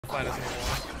fight us anymore.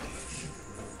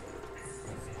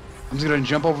 I'm just gonna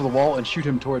jump over the wall and shoot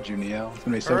him towards you, Neo. It's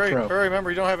gonna be so Hurry, pro. hurry, remember,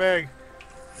 you don't have egg.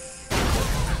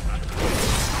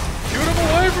 Shoot him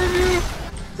away from you!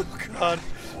 Oh god.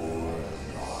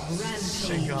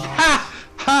 Thank god. Ha!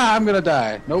 Ha! I'm gonna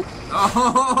die. Nope.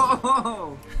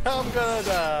 Oh! I'm gonna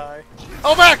die.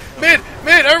 Oh, back! Mid!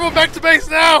 Mid! Everyone back to base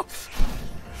now!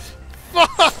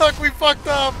 Fuck! We fucked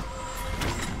up!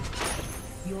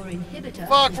 Your inhibitor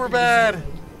Fuck, we're bad!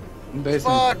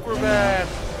 Fuck, we're bad!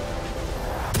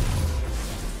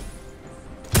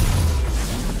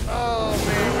 Oh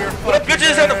man, we're fucking What up,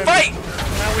 bitches? Have to fight!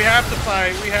 Now we have to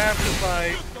fight. We have to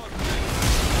fight.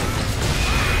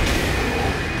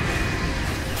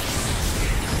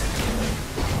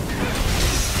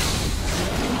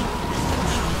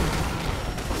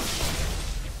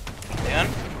 Dan?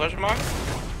 Question mark?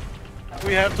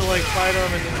 We have to like fight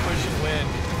them and then push and win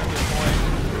at this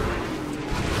point.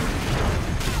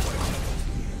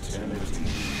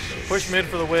 Push mid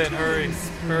for the win. Hurry,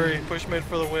 hurry! Push mid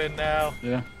for the win now.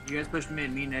 Yeah. You guys push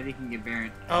mid, me and Eddie can get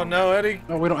Baron. Oh no, Eddie!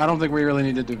 No, we don't. I don't think we really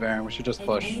need to do Baron. We should just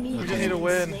push. We just need to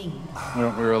win. We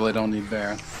really don't need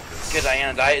Baron. Good,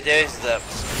 Diana. There's the.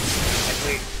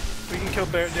 Actually, We can kill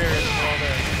Darius and we're all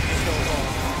there. We can kill us all.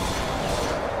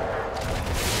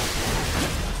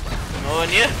 no one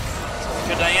you.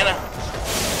 Good, Diana.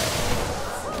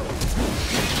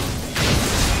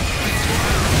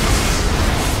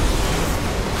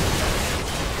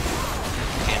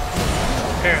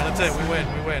 Here, that's it. We win.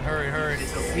 We win. Hurry, hurry.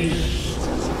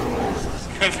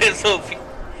 Sophie.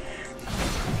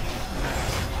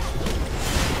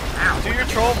 Do your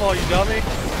troll ball, you dummy.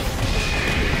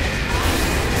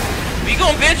 We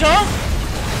going, bitch, huh?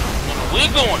 We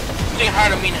going. You think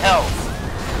hard to mean hell.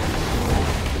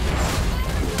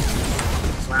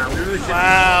 Wow, we really should.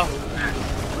 Wow.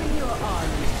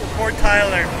 Poor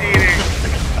Tyler feeding.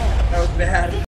 That was bad.